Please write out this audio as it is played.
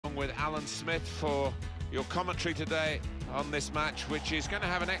with Alan Smith for your commentary today on this match, which is going to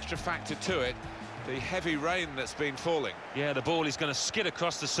have an extra factor to it, the heavy rain that's been falling. Yeah, the ball is going to skid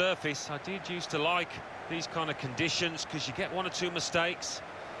across the surface. I did used to like these kind of conditions because you get one or two mistakes.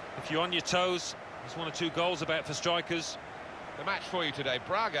 If you're on your toes, there's one or two goals about for strikers. The match for you today,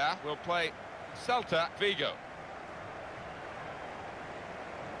 Braga will play Celta Vigo.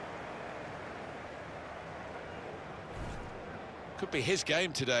 Could be his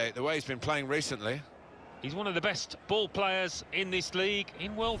game today, the way he's been playing recently. He's one of the best ball players in this league,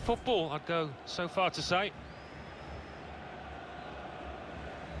 in world football, I'd go so far to say.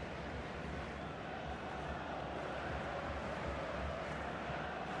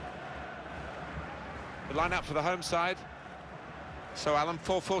 The line-up for the home side. So, Alan,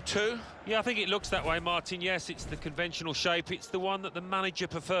 4-4-2? Yeah, I think it looks that way, Martin. Yes, it's the conventional shape. It's the one that the manager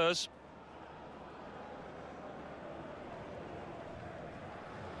prefers.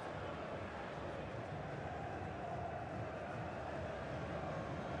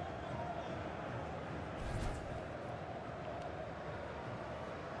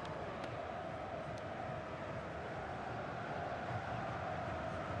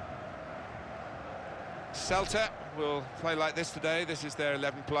 Celta will play like this today. This is their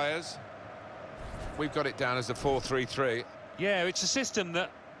 11 players. We've got it down as a 4-3-3. Yeah, it's a system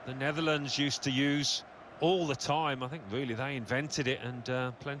that the Netherlands used to use all the time. I think really they invented it,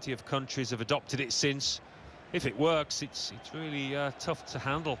 and plenty of countries have adopted it since. If it works, it's really tough to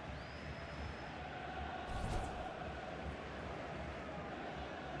handle.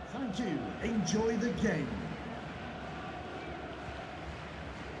 Thank you. Enjoy the game.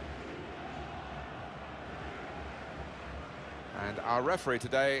 And our referee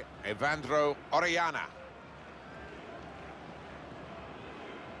today, Evandro Orellana.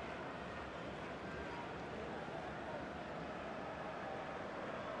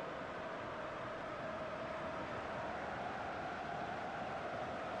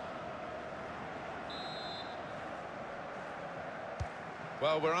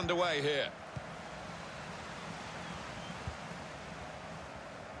 Well, we're underway here.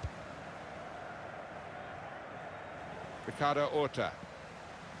 Ricardo Horta.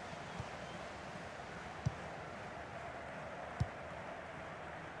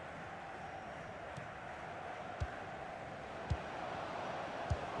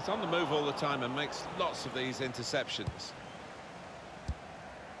 He's on the move all the time and makes lots of these interceptions.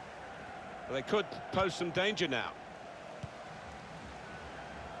 Well, they could pose some danger now.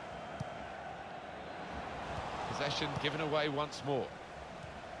 Possession given away once more.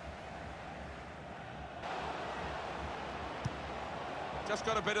 Just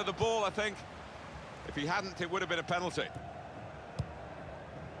got a bit of the ball, I think. If he hadn't, it would have been a penalty.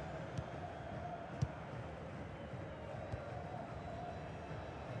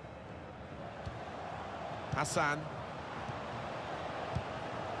 Hassan.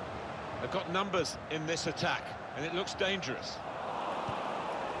 They've got numbers in this attack, and it looks dangerous.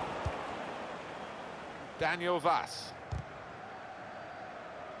 Daniel Vaz.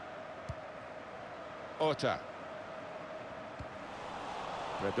 Horta.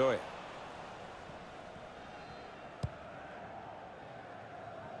 Redoy.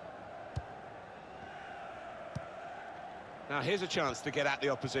 Now here's a chance to get at the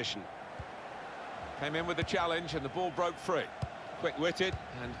opposition. Came in with the challenge and the ball broke free. Quick-witted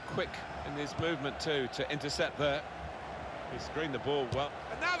and quick in his movement too to intercept there. He screened the ball well.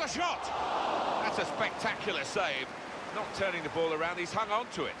 And now the shot! That's a spectacular save. Not turning the ball around, he's hung on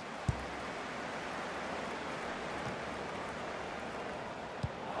to it.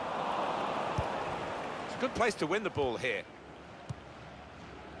 Good place to win the ball here.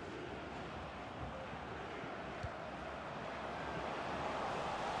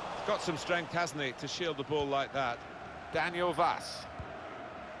 He's got some strength, hasn't he, to shield the ball like that. Daniel Vaz.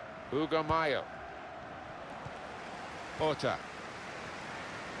 Hugo Mayo. Horta.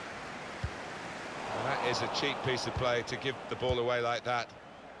 Well, that is a cheap piece of play to give the ball away like that.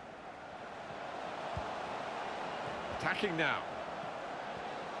 Attacking now.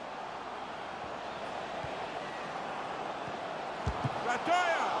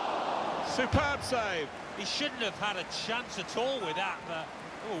 Superb save. He shouldn't have had a chance at all with that, but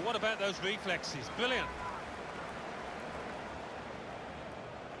oh, what about those reflexes? Brilliant.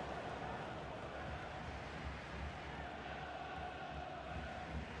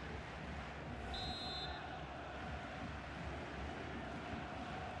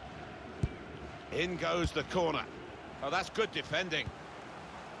 In goes the corner. Oh, that's good defending.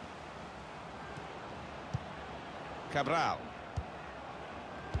 Cabral.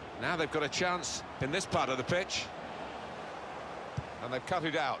 Now they've got a chance in this part of the pitch. And they've cut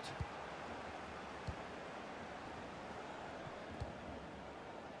it out.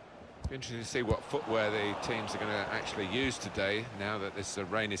 Interesting to see what footwear the teams are going to actually use today, now that this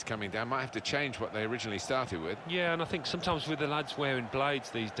rain is coming down. Might have to change what they originally started with. Yeah, and I think sometimes with the lads wearing blades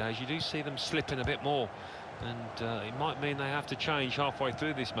these days, you do see them slipping a bit more. And it might mean they have to change halfway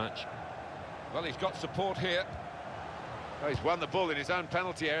through this match. Well, he's got support here. Oh, he's won the ball in his own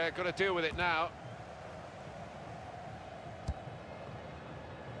penalty area. Got to deal with it now.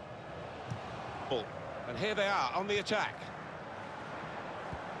 And here they are on the attack.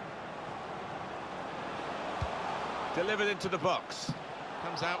 Delivered into the box.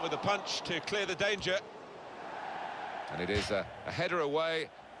 Comes out with a punch to clear the danger. And it is a header away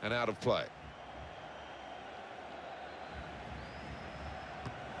and out of play.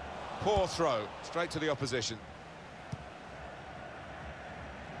 Poor throw, straight to the opposition.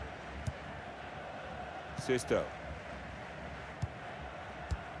 Sisto.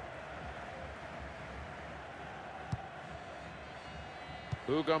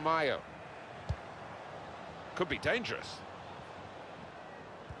 Hugo Mayo. Could be dangerous.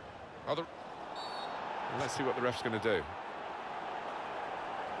 Let's see what the ref's going to do.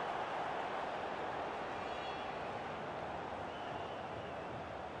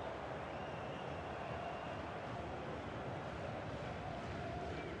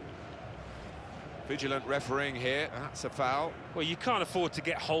 Vigilant refereeing here. That's a foul. Well, you can't afford to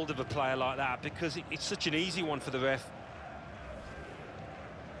get hold of a player like that because it's such an easy one for the ref.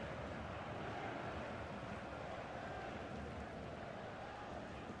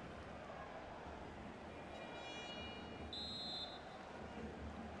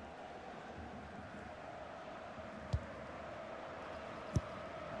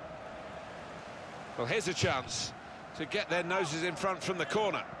 Well, here's a chance to get their noses in front from the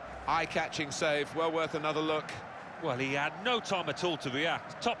corner. Eye-catching save, well worth another look. Well, he had no time at all to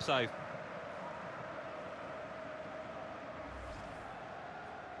react. Top save.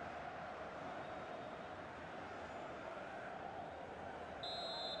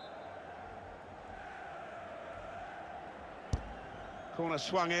 Corner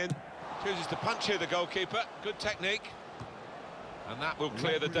swung in. Chooses to punch here, the goalkeeper. Good technique. And that will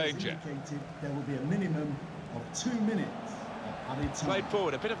clear the danger. There will be a minimum of 2 minutes of added time. Played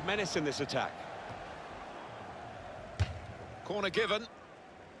forward, a bit of menace in this attack. Corner given.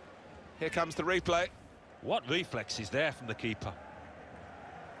 Here comes the replay. What reflex is there from the keeper?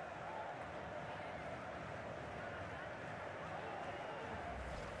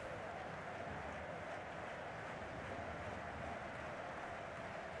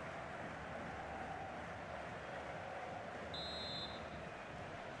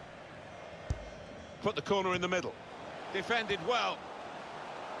 Put the corner in the middle. Defended well.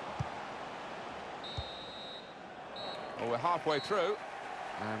 Well, we're halfway through,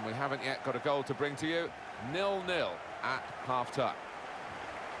 and we haven't yet got a goal to bring to you. 0-0 at half-time.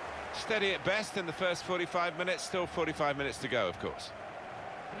 Steady at best in the first 45 minutes. Still 45 minutes to go, of course.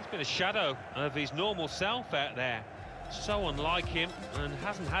 He's been a shadow of his normal self out there. So unlike him, and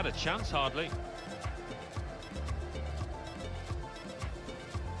hasn't had a chance hardly.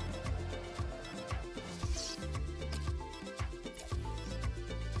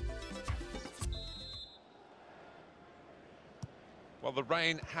 Well, the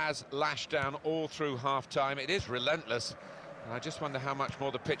rain has lashed down all through half-time. It is relentless, and I just wonder how much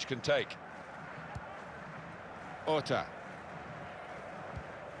more the pitch can take. Orta.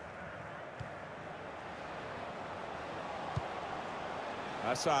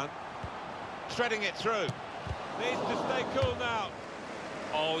 Hassan. Threading it through. Needs to stay cool now.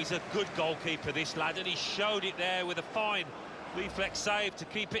 Oh, he's a good goalkeeper, this lad, and he showed it there with a fine reflex save to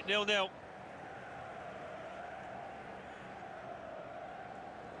keep it 0-0.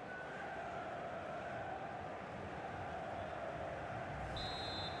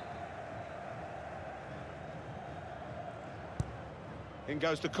 In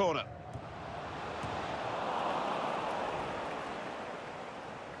goes the corner.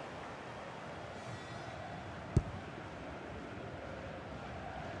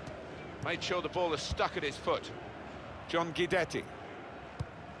 Made sure the ball is stuck at his foot. John Guidetti.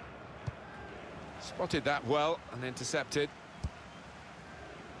 Spotted that well and intercepted.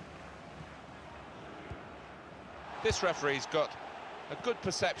 This referee's got a good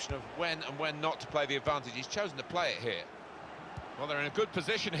perception of when and when not to play the advantage. He's chosen to play it here. Well, they're in a good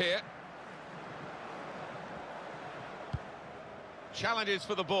position here. Challenges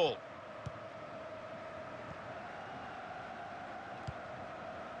for the ball.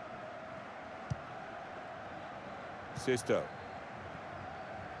 Sisto.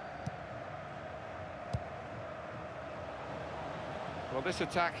 Well, this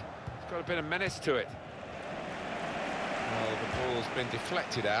attack has got a bit of menace to it. Well, the ball's been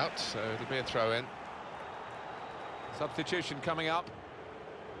deflected out, so it'll be a throw-in. Substitution coming up.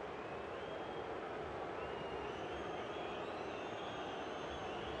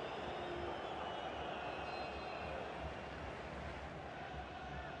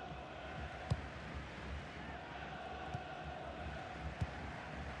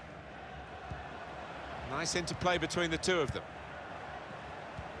 Nice interplay between the two of them.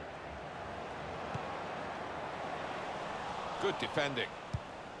 Good defending.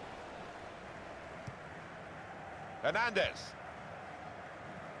 Hernandez.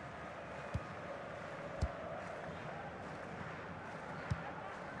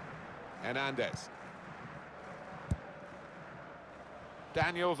 Hernandez.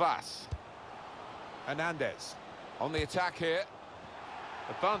 Daniel Vaz. Hernandez. On the attack here.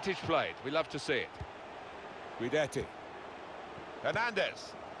 Advantage played. We love to see it. Guidetti.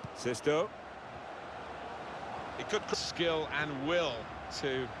 Hernandez. Sisto. He could skill and will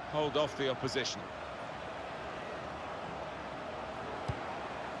to hold off the opposition.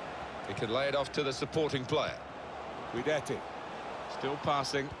 He can lay it off to the supporting player. Guidetti. Still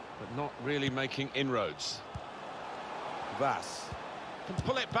passing, but not really making inroads. Vaz. Can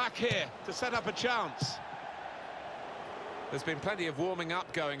pull it back here to set up a chance. There's been plenty of warming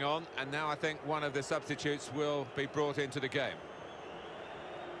up going on, and now I think one of the substitutes will be brought into the game.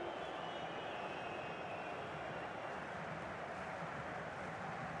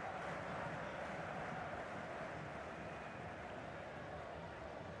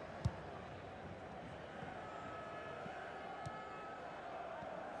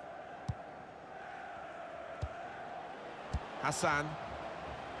 Hassan.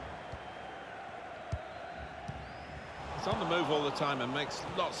 He's on the move all the time and makes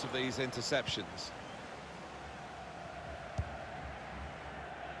lots of these interceptions.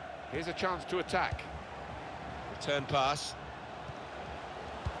 Here's a chance to attack. Return pass.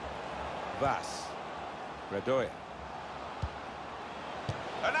 Vaz. Redoya.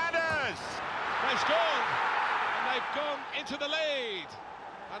 Hernandez! They've scored! And they've gone into the lead.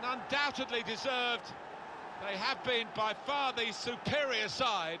 And undoubtedly deserved. They have been by far the superior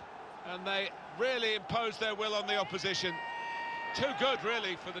side, and they really imposed their will on the opposition. Too good,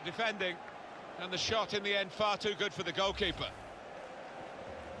 really, for the defending, and the shot in the end far too good for the goalkeeper.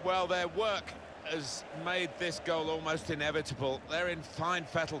 Well, their work has made this goal almost inevitable. They're in fine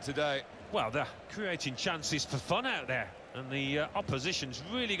fettle today. Well, they're creating chances for fun out there, and the opposition's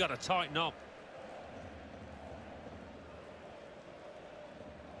really got to tighten up.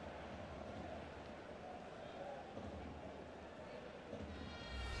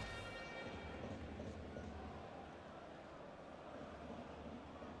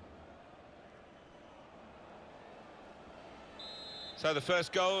 So the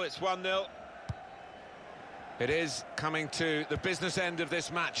first goal, it's 1-0. It is coming to the business end of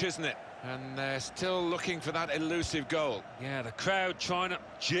this match, isn't it? And they're still looking for that elusive goal. Yeah, the crowd trying to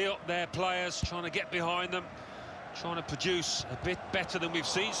cheer up their players, trying to get behind them, trying to produce a bit better than we've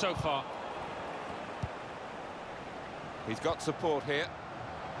seen so far. He's got support here.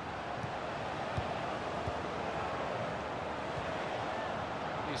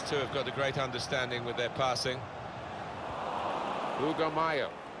 These two have got a great understanding with their passing. Hugo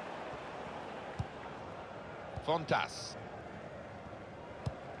Mayo. Fontas.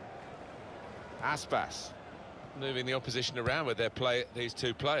 Aspas. Moving the opposition around with their play, these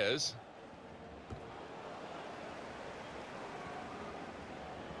two players.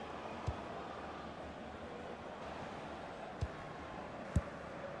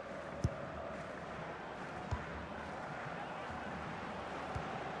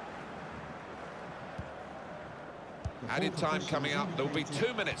 Added time coming up. There will be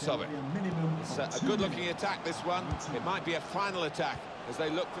 2 minutes of it. It's a good-looking attack, this one. It might be a final attack as they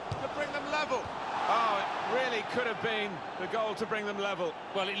look to bring them level. Oh, it really could have been the goal to bring them level.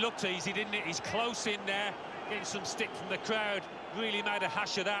 Well, it looked easy, didn't it? He's close in there, getting some stick from the crowd. Really made a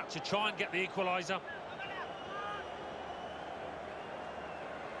hash of that to try and get the equaliser.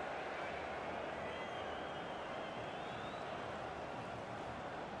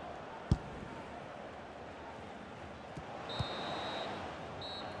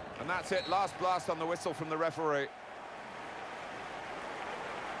 And that's it, last blast on the whistle from the referee.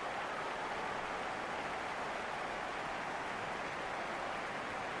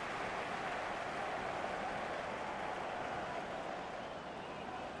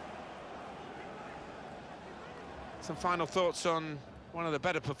 Some final thoughts on one of the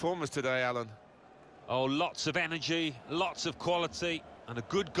better performers today, Alan. Oh, lots of energy, lots of quality, and a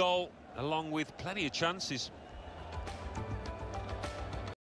good goal, along with plenty of chances.